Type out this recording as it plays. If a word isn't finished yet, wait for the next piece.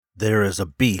There is a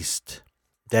beast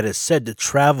that is said to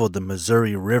travel the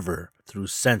Missouri River through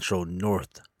central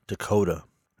North Dakota.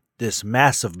 This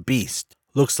massive beast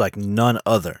looks like none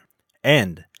other,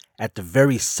 and at the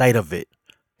very sight of it,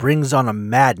 brings on a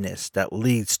madness that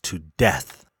leads to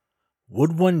death.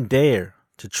 Would one dare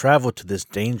to travel to this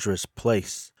dangerous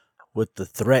place with the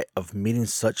threat of meeting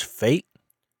such fate?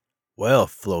 Well,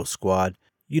 Flow Squad,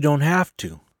 you don't have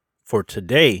to, for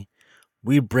today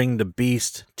we bring the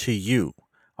beast to you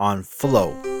on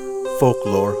Flow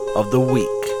Folklore of the Week.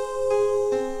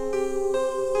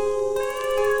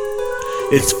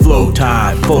 It's flow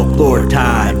time, folklore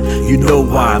time. You know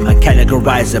why I'm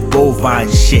categorized as bovine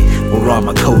shit. We're on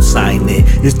my co-sign it.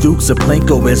 This Dukes of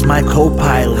Plinko is my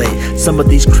co-pilot. Some of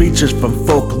these creatures from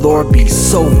folklore be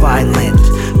so violent.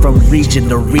 From region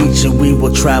to region we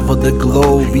will travel the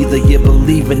globe. Either you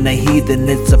believe in the heathen,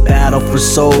 it's a battle for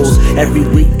souls. Every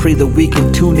week pray that we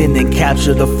can tune in and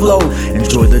capture the flow.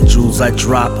 Enjoy the jewels I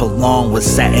drop along with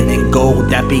satin and gold.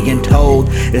 That being told,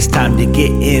 it's time to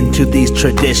get into these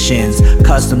traditions.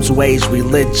 Customs, ways,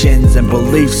 religions, and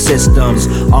belief systems.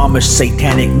 Amish,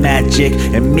 satanic magic,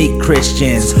 and meat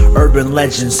Christians. Urban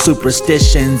legends,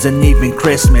 superstitions, and even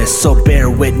Christmas. So bear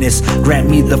witness, grant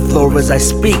me the floor as I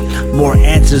speak. More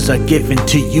answers are given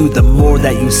to you the more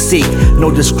that you seek. No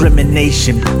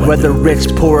discrimination, whether rich,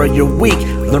 poor, or you're weak.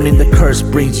 Learning the curse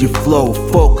brings you flow.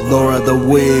 Folklore of the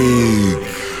week.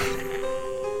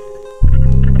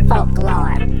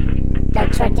 Folklore. The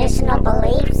traditional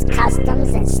beliefs,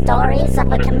 customs, and stories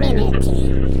of a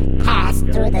community passed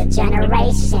through the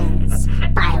generations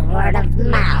by word of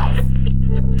mouth.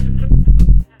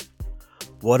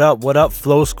 What up,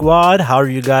 Flow Squad? How are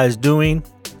you guys doing?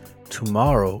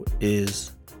 Tomorrow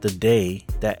is the day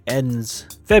that ends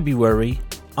February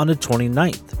on the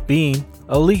 29th, being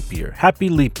a leap year. Happy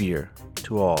leap year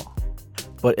to all.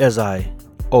 But as I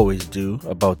always do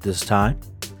about this time,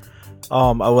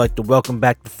 I would like to welcome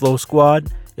back the Flow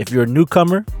Squad. If you're a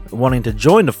newcomer wanting to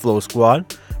join the Flow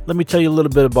Squad, let me tell you a little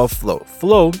bit about Flow.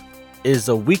 Flow is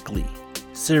a weekly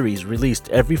series released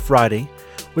every Friday,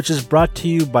 which is brought to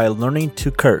you by Learning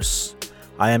to Curse.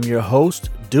 I am your host,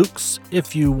 Dukes.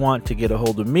 If you want to get a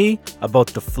hold of me about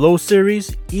the Flow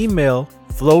series, email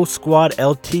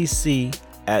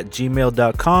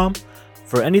flowsquadltc@gmail.com.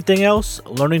 For anything else,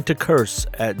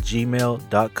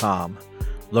 learningtocurse@gmail.com.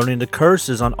 Learning to Curse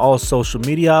is on all social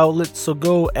media outlets, so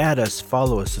go add us,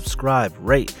 follow us, subscribe,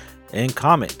 rate, and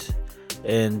comment.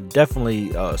 And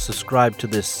definitely subscribe to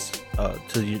this,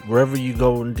 wherever you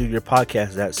go and do your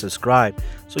podcast at, subscribe,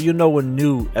 so you know when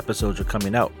new episodes are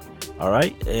coming out. All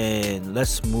right, and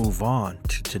let's move on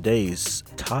to today's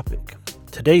topic.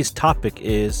 Today's topic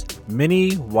is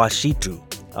Miniwashitu.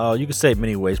 You can say it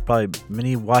many ways, probably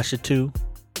Miniwashitu,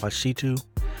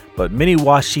 but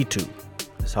Miniwashitu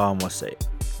is how I'm gonna say it.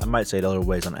 I might say it other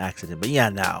ways on accident, but yeah,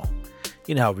 now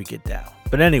you know how we get down.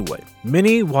 But anyway,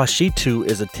 Miniwashitu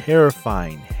is a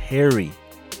terrifying, hairy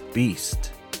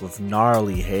beast with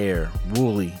gnarly hair,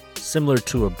 woolly, similar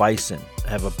to a bison.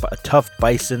 Have a tough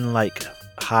bison-like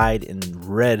hide and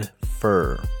red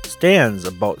fur. Stands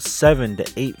about 7 to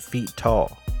 8 feet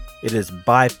tall. It is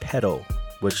bipedal,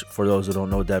 which for those who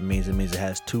don't know what that means, it means it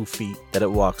has 2 feet that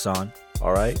it walks on.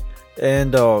 All right,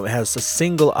 and it has a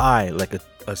single eye like a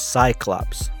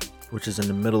cyclops, which is in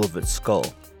the middle of its skull,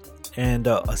 and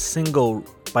a single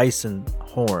bison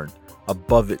horn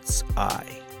above its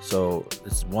eye. So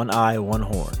it's one eye, one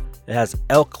horn. It has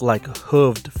elk-like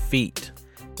hooved feet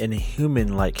and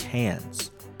human-like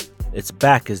hands. Its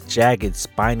back is jagged,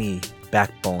 spiny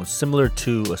backbone, similar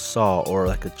to a saw or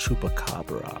like a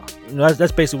chupacabra. You know,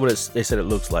 that's basically what they said it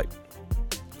looks like.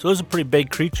 So it's a pretty big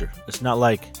creature. It's not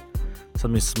like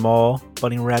something small,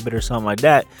 bunny rabbit or something like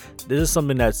that. This is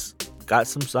something that's got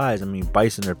some size. I mean,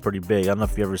 bison are pretty big. I don't know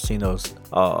if you ever seen those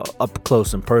up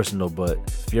close and personal, but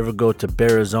if you ever go to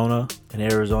Arizona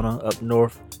up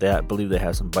north, I believe they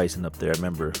have some bison up there. I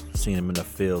remember seeing them in the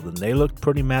field, and they looked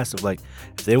pretty massive. Like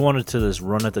if they wanted to just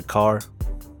run at the car,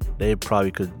 they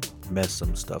probably could mess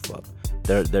some stuff up.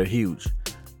 They're huge.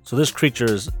 So this creature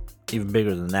is even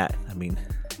bigger than that. I mean,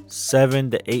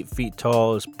 7 to 8 feet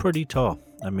tall is pretty tall.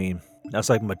 I mean, that's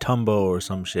like Matumbo or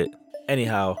some shit.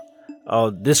 Anyhow,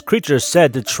 this creature is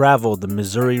said to travel the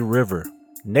Missouri River.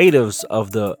 Natives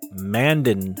of the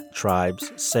Mandan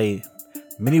tribes say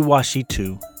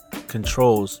Miniwashitu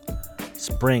controls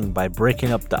spring by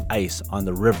breaking up the ice on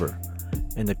the river,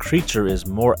 and the creature is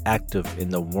more active in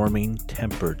the warming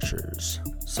temperatures.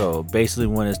 So basically,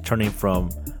 when it's turning from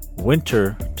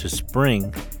winter to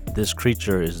spring, this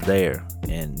creature is there.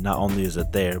 And not only is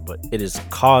it there, but it is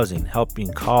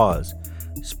helping cause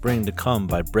spring to come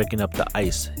by breaking up the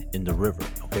ice in the river.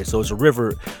 Okay, so it's a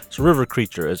river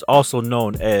creature. It's also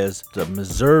known as the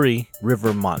Missouri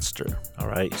River Monster. All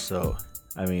right, so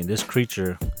I mean, this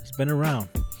creature has been around.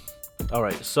 All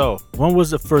right, so when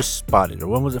was it first spotted, or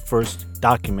when was it first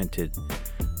documented?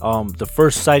 The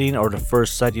first sighting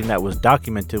that was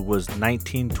documented was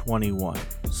 1921.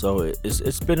 So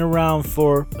it's been around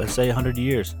for, let's say, 100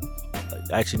 years.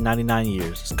 Actually, 99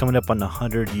 years. It's coming up on the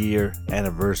 100-year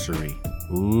anniversary.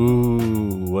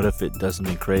 Ooh, what if it does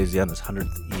something crazy on this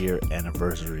 100th year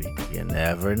anniversary? You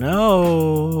never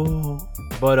know.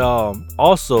 But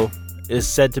also, it's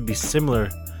said to be similar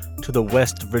to the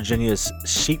West Virginia's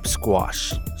sheep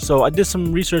squash. So I did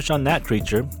some research on that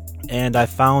creature, and I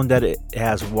found that it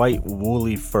has white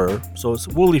woolly fur. So it's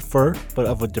woolly fur, but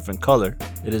of a different color.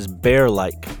 It is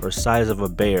bear-like, or size of a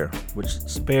bear, which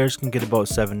bears can get about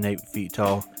 7 to 8 feet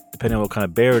tall, depending on what kind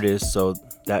of bear it is. So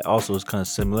that also is kind of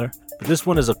similar. But this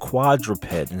one is a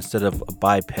quadruped instead of a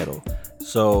bipedal.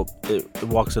 So it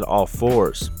walks on all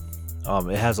fours.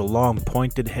 It has a long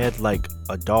pointed head like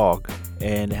a dog,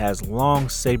 and it has long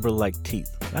saber-like teeth.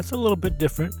 That's a little bit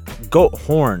different. Goat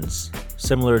horns,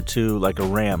 similar to like a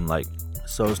ram,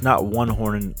 so it's not one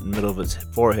horn in the middle of its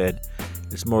forehead.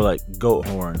 It's more like goat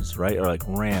horns, right? Or like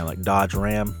ram, like Dodge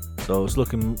Ram. So it's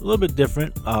looking a little bit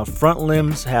different. Front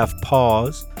limbs have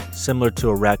paws similar to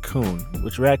a raccoon,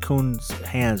 which raccoons'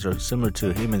 hands are similar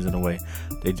to humans in a way.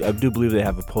 I do believe they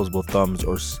have opposable thumbs,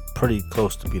 or pretty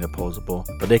close to being opposable,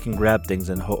 but they can grab things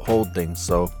and hold things.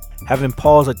 So having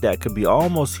paws like that could be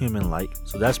almost human-like,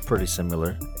 so that's pretty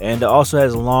similar. And it also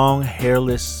has long,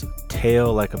 hairless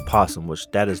tail like a possum,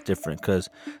 which that is different because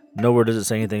nowhere does it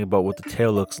say anything about what the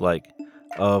tail looks like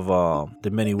of the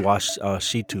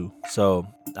Miniwashitu. So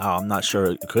I'm not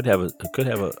sure. It could have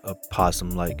a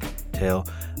possum-like tail.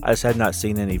 I just had not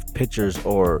seen any pictures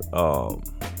or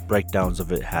breakdowns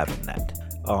of it having that.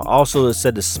 Also, it's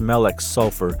said to smell like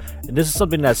sulfur, and this is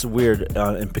something that's weird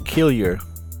and peculiar,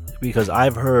 because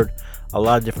I've heard a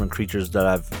lot of different creatures that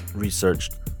I've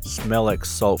researched smell like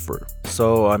sulfur.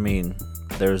 So I mean,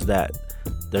 there's that.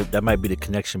 That might be the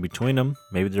connection between them.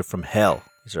 Maybe they're from hell.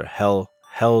 These are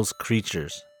hell's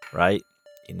creatures, right?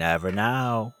 You never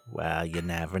know. Well, you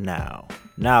never know.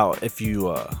 Now, if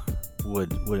you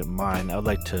wouldn't mind, I would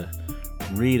like to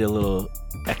read a little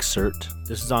excerpt.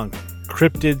 This is on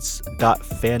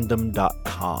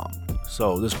cryptids.fandom.com.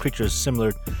 So this creature is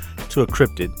similar to a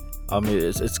cryptid.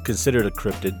 It's considered a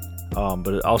cryptid,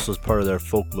 but it also is part of their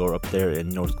folklore up there in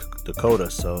North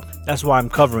Dakota. So that's why I'm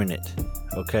covering it.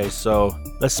 Okay, so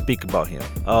let's speak about him.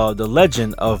 The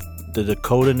legend of the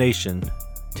Dakota Nation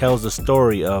tells the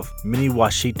story of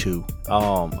Miniwashitu,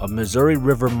 a Missouri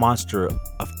River monster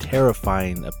of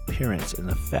terrifying appearance and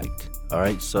effect. All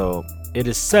right, so it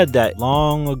is said that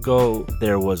long ago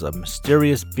there was a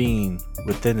mysterious being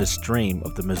within the stream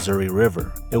of the Missouri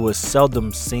River. It was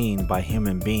seldom seen by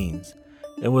human beings.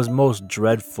 It was most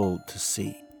dreadful to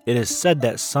see. It is said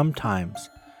that sometimes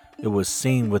it was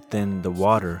seen within the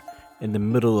water in the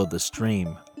middle of the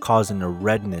stream, causing a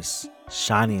redness,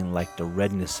 shining like the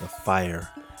redness of fire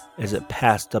as it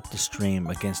passed up the stream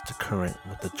against the current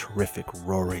with a terrific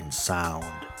roaring sound.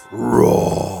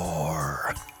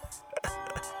 Roar!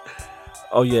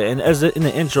 Oh yeah, and as in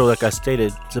the intro, like I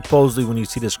stated, supposedly when you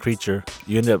see this creature,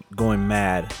 you end up going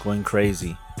mad, going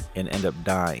crazy, and end up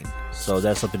dying. So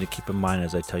that's something to keep in mind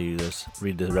as I tell you this.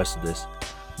 Read the rest of this.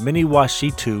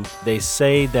 Miniwashitu, they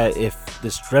say that if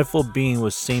this dreadful being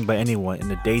was seen by anyone in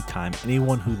the daytime,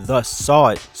 anyone who thus saw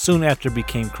it soon after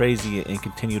became crazy and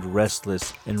continued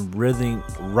restless and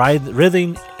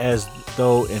writhing as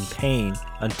though in pain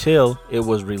until it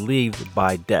was relieved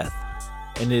by death.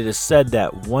 And it is said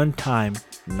that one time,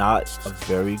 not a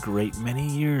very great many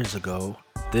years ago,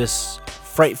 this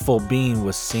frightful being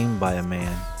was seen by a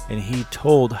man, and he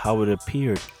told how it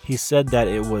appeared. He said that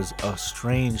it was a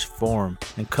strange form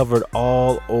and covered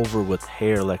all over with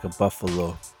hair like a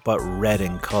buffalo, but red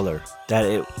in color, that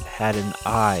it had an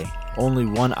eye, only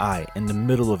one eye, in the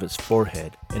middle of its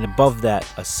forehead, and above that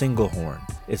a single horn.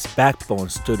 Its backbone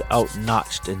stood out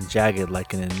notched and jagged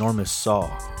like an enormous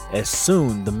saw. As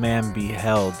soon the man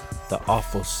beheld the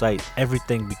awful sight,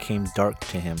 everything became dark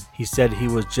to him. He said he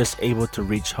was just able to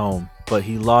reach home, but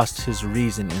he lost his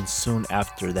reason, and soon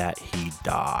after that he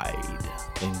died.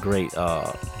 In great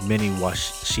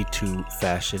Miniwashitu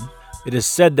fashion. It is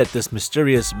said that this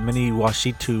mysterious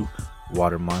Miniwashitu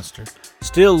water monster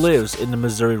still lives in the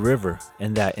Missouri River,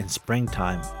 and that in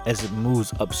springtime, as it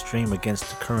moves upstream against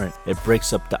the current, it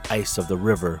breaks up the ice of the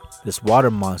river. This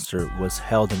water monster was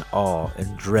held in awe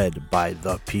and dread by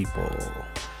the people.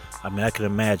 I mean, I can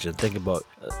imagine. Think about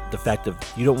the fact of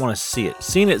you don't want to see it.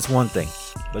 Seeing it's one thing.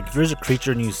 Like if there's a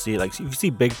creature and you see it, like if you see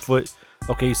Bigfoot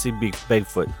Okay, you see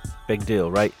Bigfoot, big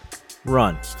deal, right?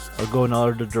 Run, or go in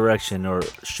another direction, or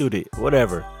shoot it,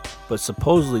 whatever. But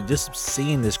supposedly, just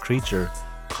seeing this creature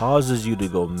causes you to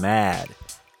go mad,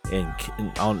 and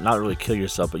not really kill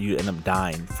yourself, but you end up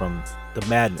dying from the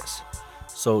madness.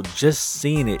 So just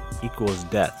seeing it equals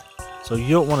death. So you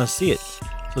don't want to see it.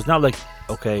 So it's not like,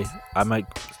 okay, I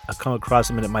come across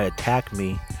him and it might attack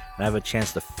me, and I have a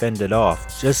chance to fend it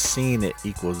off. Just seeing it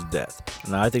equals death.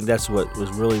 And I think that's what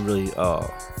was really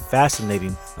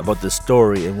fascinating about this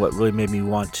story, and what really made me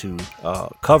want to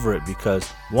cover it, because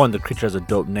one, the creature has a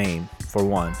dope name, for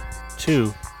one.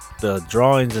 Two, the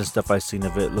drawings and stuff I've seen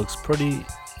of it looks pretty,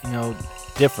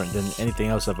 different than anything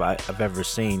else I've ever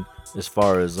seen, as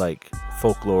far as like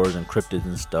folklores and cryptids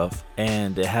and stuff.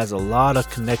 And it has a lot of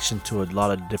connection to a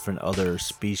lot of different other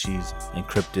species and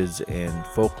cryptids and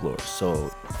folklore.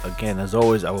 So again, as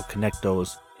always, I will connect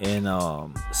those in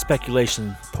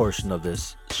speculation portion of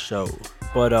this show.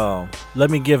 But let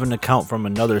me give an account from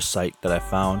another site that I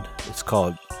found. It's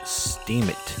called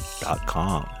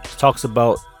steamit.com. It talks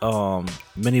about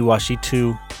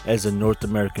Miniwashitu as a North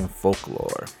American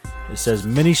folklore. It says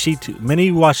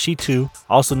Miniwashitu,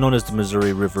 also known as the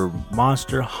Missouri River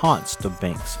monster, haunts the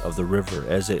banks of the river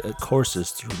as it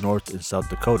courses through North and South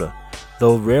Dakota.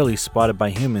 Though rarely spotted by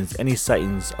humans, any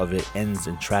sightings of it ends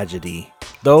in tragedy.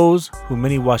 Those who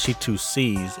Miniwashitu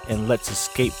sees and lets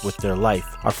escape with their life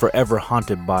are forever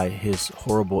haunted by his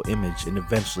horrible image and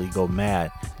eventually go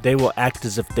mad. They will act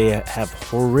as if they have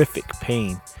horrific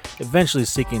pain, eventually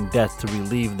seeking death to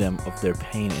relieve them of their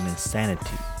pain and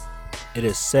insanity. It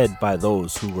is said by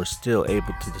those who were still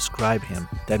able to describe him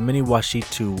that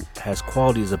Miniwashitu has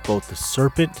qualities of both a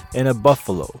serpent and a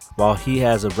buffalo. While he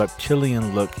has a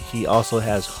reptilian look, he also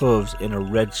has hooves and a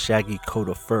red shaggy coat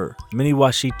of fur.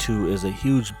 Miniwashitu is a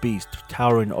huge beast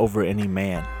towering over any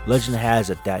man. Legend has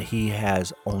it that he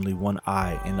has only one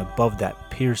eye, and above that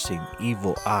piercing,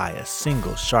 evil eye, a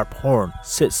single sharp horn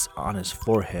sits on his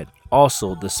forehead.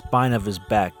 Also, the spine of his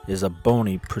back is a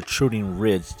bony, protruding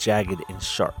ridge, jagged and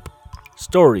sharp.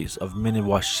 Stories of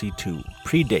Miniwashitu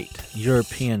predate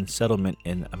European settlement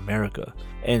in America,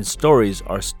 and stories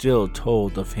are still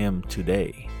told of him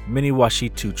today.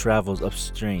 Miniwashitu travels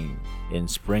upstream in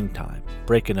springtime,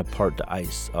 breaking apart the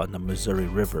ice on the Missouri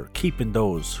River, keeping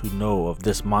those who know of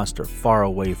this monster far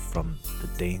away from the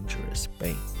dangerous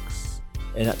banks.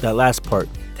 And that last part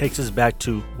takes us back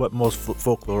to what most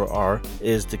folklore are,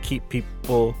 is to keep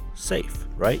people safe,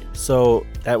 right? So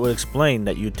that would explain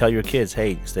that you tell your kids,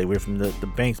 hey, stay away from the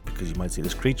banks, because you might see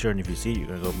this creature, and if you see it, you're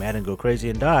gonna go mad and go crazy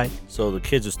and die. So the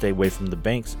kids will stay away from the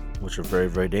banks, which are very,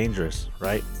 very dangerous,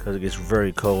 right? Because it gets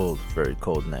very cold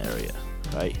in that area,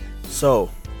 right? So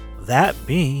that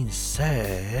being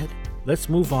said, let's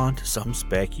move on to some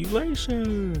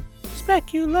speculation.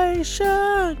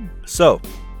 So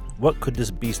what could this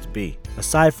beast be?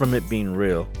 Aside from it being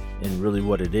real and really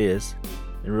what it is,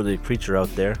 and really a creature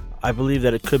out there, I believe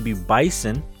that it could be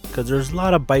bison, because there's a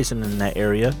lot of bison in that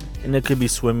area, and it could be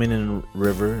swimming in a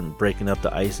river and breaking up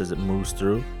the ice as it moves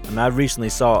through. And I recently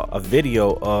saw a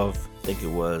video of, I think it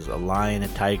was a lion, a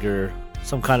tiger,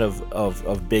 some kind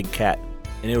of big cat,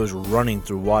 and it was running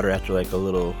through water after like a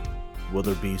little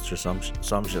wildebeest or some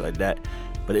shit like that.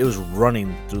 But it was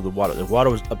running through the water. The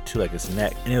water was up to like its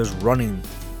neck, and it was running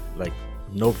like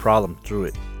no problem through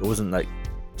it. It wasn't like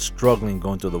struggling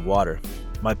going through the water.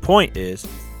 My point is,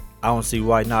 I don't see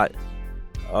why not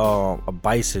a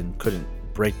bison couldn't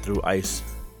break through ice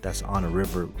that's on a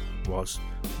river whilst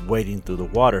wading through the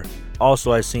water.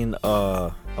 Also, I seen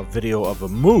a video of a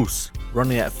moose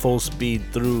running at full speed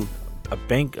through a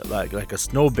bank, like a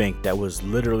snow bank that was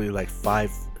literally like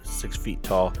 5-6 feet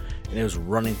tall, and it was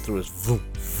running through it, vroom,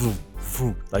 vroom,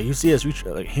 vroom. Like you see us,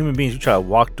 like human beings, we try to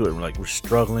walk through it, and we're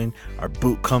struggling. Our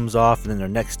boot comes off, and then our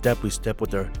next step, we step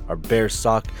with our bare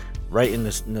sock right in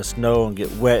the snow and get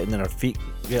wet, and then our feet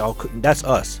get all. That's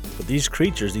us. But these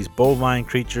creatures, these bovine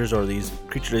creatures, or these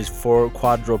four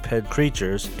quadruped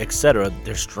creatures, etc.,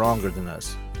 they're stronger than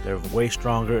us. They're way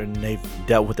stronger, and they've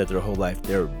dealt with it their whole life.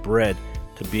 They're bred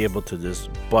to be able to just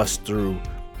bust through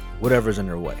whatever's in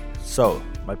their way. So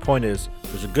my point is,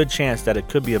 there's a good chance that it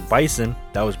could be a bison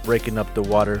that was breaking up the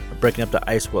water, or breaking up the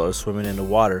ice while it was swimming in the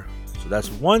water. So that's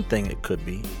one thing it could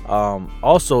be.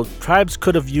 Also, tribes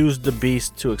could have used the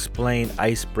beast to explain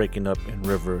ice breaking up in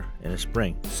river in the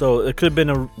spring. So it could have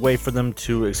been a way for them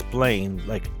to explain,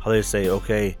 like how they say,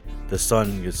 okay, the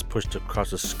sun gets pushed across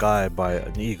the sky by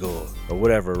an eagle or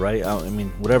whatever, right? I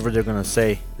mean, whatever they're gonna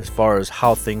say as far as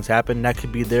how things happen, that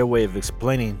could be their way of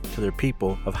explaining to their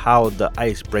people of how the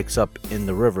ice breaks up in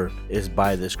the river is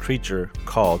by this creature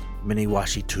called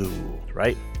Miniwashitu,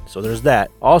 right? So there's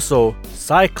that. Also,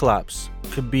 Cyclops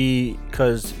could be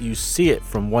because you see it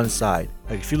from one side.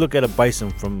 Like if you look at a bison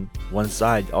from one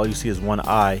side, all you see is one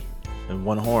eye and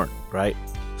one horn, right?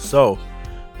 So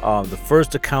the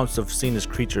first accounts of seeing this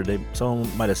creature,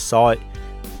 someone might have saw it,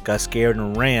 got scared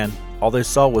and ran. All they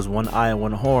saw was one eye and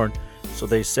one horn. So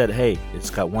they said, hey, it's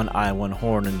got one eye and one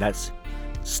horn, and that's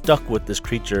stuck with this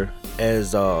creature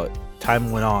as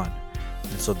time went on.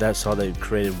 And so that's how they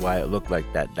created why it looked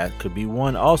like that. That could be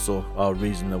one also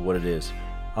reason of what it is.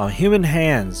 Human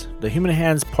hands. The human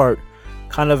hands part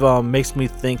kind of makes me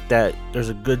think that there's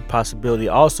a good possibility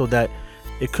also that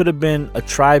it could have been a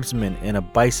tribesman in a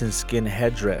bison skin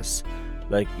headdress.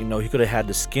 Like, you know, he could have had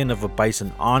the skin of a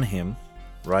bison on him,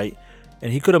 right?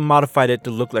 And he could have modified it to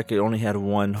look like it only had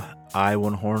one eye,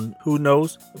 one horn. Who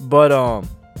knows? But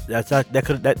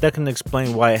that can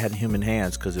explain why it had human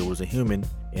hands, because it was a human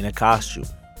in a costume.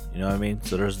 You know what I mean?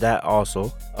 So there's that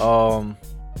also.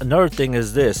 Another thing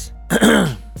is this.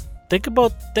 Think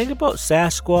about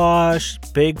Sasquatch,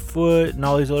 Bigfoot, and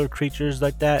all these other creatures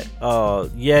like that.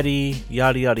 Yeti,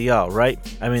 yada yada yada, right?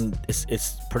 I mean,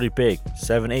 it's pretty big.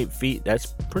 7-8 feet. That's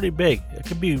pretty big. It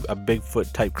could be a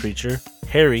Bigfoot type creature.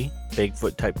 Hairy,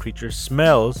 Bigfoot type creature.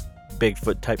 Smells,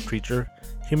 Bigfoot type creature.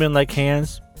 Human-like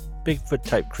hands, Bigfoot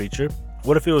type creature.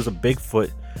 What if it was a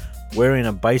Bigfoot wearing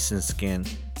a bison skin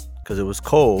because it was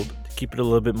cold to keep it a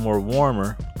little bit more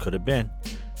warmer? Could have been.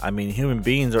 I mean, human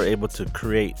beings are able to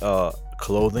create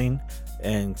clothing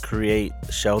and create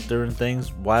shelter and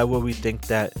things. Why would we think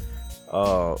that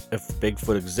if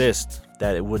Bigfoot exists,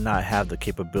 that it would not have the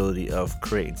capability of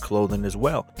creating clothing as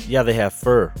well? Yeah, they have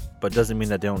fur, but doesn't mean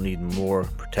that they don't need more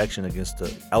protection against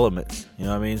the elements. You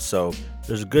know what I mean? So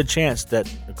there's a good chance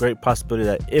that a great possibility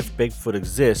that if Bigfoot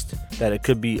exists, that it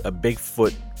could be a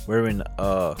Bigfoot wearing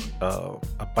a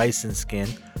bison skin,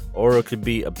 or it could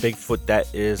be a Bigfoot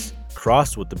that is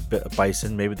crossed with the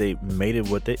bison. Maybe they mated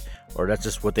with it, or that's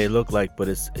just what they look like, but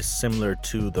it's similar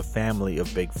to the family of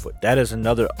Bigfoot. That is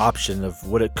another option of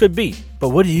what it could be. But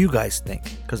what do you guys think?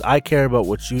 Because I care about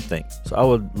what you think. So I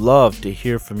would love to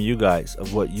hear from you guys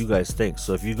of what you guys think.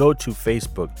 So if you go to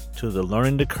Facebook, to the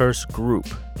Learning to Curse group,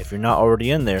 if you're not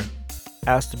already in there,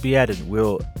 ask to be added.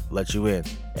 We'll let you in.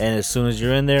 And as soon as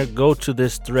you're in there, go to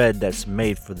this thread that's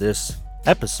made for this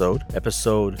episode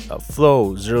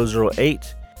Flow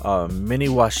 008,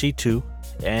 Miniwashitu,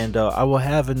 and I will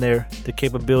have in there the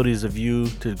capabilities of you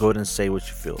to go ahead and say what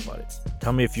you feel about it.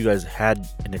 Tell me if you guys had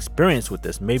an experience with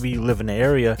this. Maybe you live in an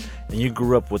area and you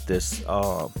grew up with this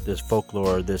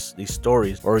folklore, these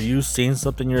stories, or you've seen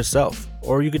something yourself.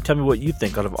 Or you can tell me what you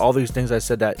think out of all these things I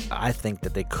said that I think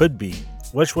that they could be.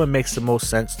 Which one makes the most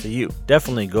sense to you?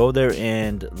 Definitely go there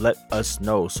and let us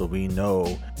know so we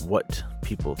know what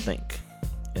people think.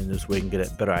 And this way we can get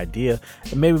a better idea,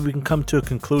 and maybe we can come to a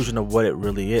conclusion of what it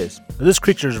really is. This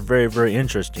creature is very, very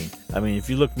interesting. I mean, if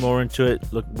you look more into it,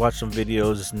 watch some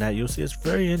videos and that, you'll see it's a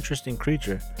very interesting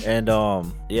creature. And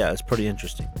yeah, it's pretty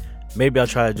interesting. Maybe I'll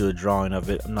try to do a drawing of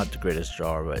it. I'm not the greatest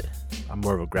drawer, but I'm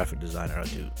more of a graphic designer. I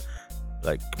do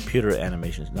like computer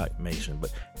animations, not animation,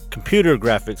 but computer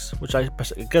graphics, which I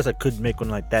guess I could make one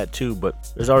like that too,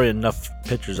 but there's already enough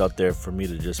pictures out there for me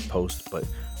to just post. But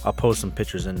I'll post some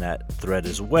pictures in that thread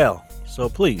as well. So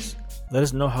please let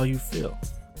us know how you feel.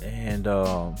 And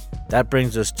that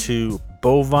brings us to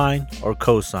bovine or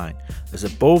cosine. Is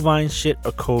it bovine shit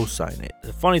or cosine it?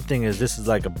 The funny thing is, this is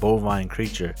like a bovine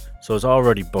creature, so it's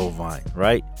already bovine,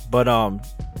 right? But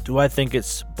do I think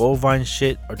it's bovine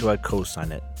shit or do I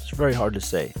cosine it? It's very hard to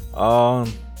say.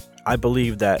 I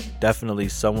believe that definitely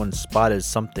someone spotted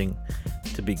something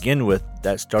to begin with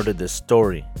that started this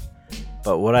story.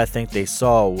 But what I think they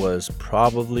saw was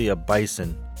probably a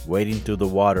bison wading through the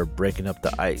water, breaking up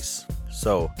the ice.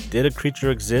 So, did a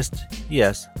creature exist?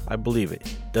 Yes, I believe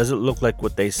it. Does it look like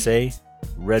what they say?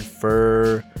 Red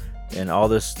fur and all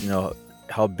this, you know,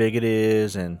 how big it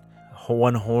is and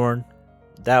one horn?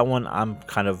 That one, I'm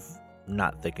kind of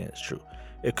not thinking it's true.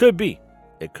 It could be,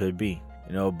 you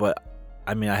know, but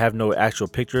I mean, I have no actual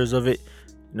pictures of it.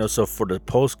 You know, so for the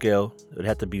pole scale, it would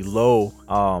have to be low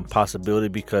possibility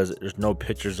because there's no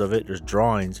pictures of it. There's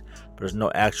drawings, but there's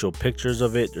no actual pictures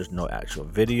of it. There's no actual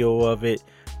video of it.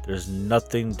 There's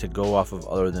nothing to go off of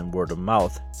other than word of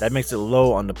mouth. That makes it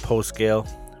low on the pole scale,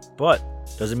 but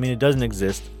doesn't mean it doesn't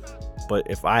exist. But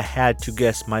if I had to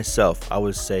guess myself, I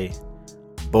would say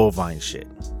bovine shit.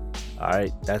 All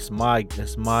right, that's my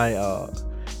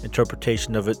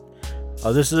interpretation of it.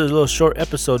 This is a little short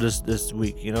episode this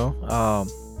week, you know.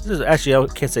 This is actually, I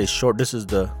can't say short. This is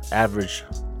the average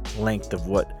length of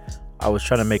what I was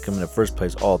trying to make them in the first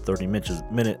place, all 30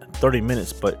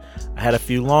 minutes. But I had a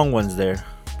few long ones there.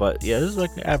 But yeah, this is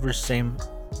like the average same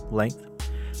length.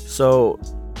 So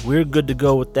we're good to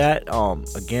go with that.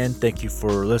 Again, thank you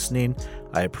for listening.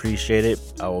 I appreciate it.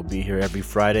 I will be here every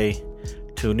Friday.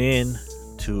 Tune in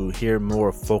to hear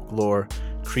more folklore,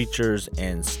 creatures,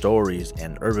 and stories,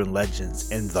 and urban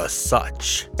legends, and the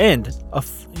such. And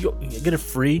you get a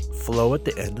free flow at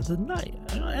the end of the night.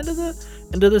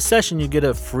 End of the session, you get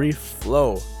a free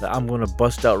flow that I'm gonna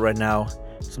bust out right now.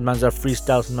 Sometimes I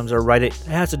freestyle, sometimes I write it. It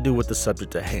has to do with the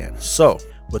subject at hand. So,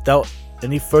 without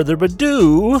any further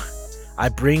ado, I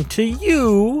bring to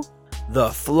you the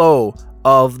flow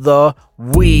of the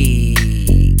week.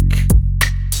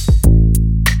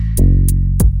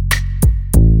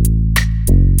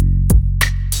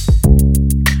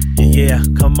 Yeah,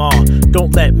 come on.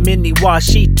 Don't let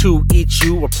Miniwashitu eat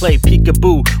you or play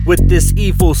peekaboo with this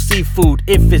evil seafood.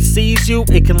 If it sees you,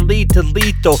 it can lead to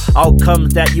lethal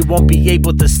outcomes that you won't be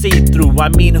able to see through. I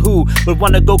mean, who would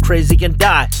want to go crazy and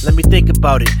die? Let me think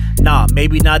about it. Nah,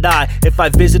 maybe not I. If I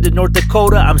visited North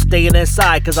Dakota, I'm staying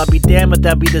inside, cause I'll be damned if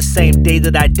that'll be the same day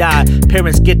that I die.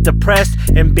 Parents get depressed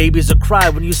and babies will cry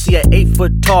when you see an 8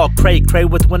 foot tall cray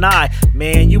with one eye.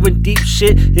 Man, you in deep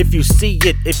shit if you see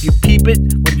it. If you peep it,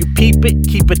 when you peep it,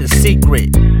 keep it a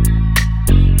secret.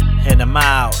 And I'm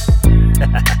out.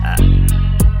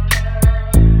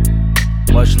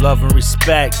 Much love and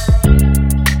respect,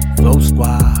 Flow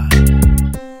Squad.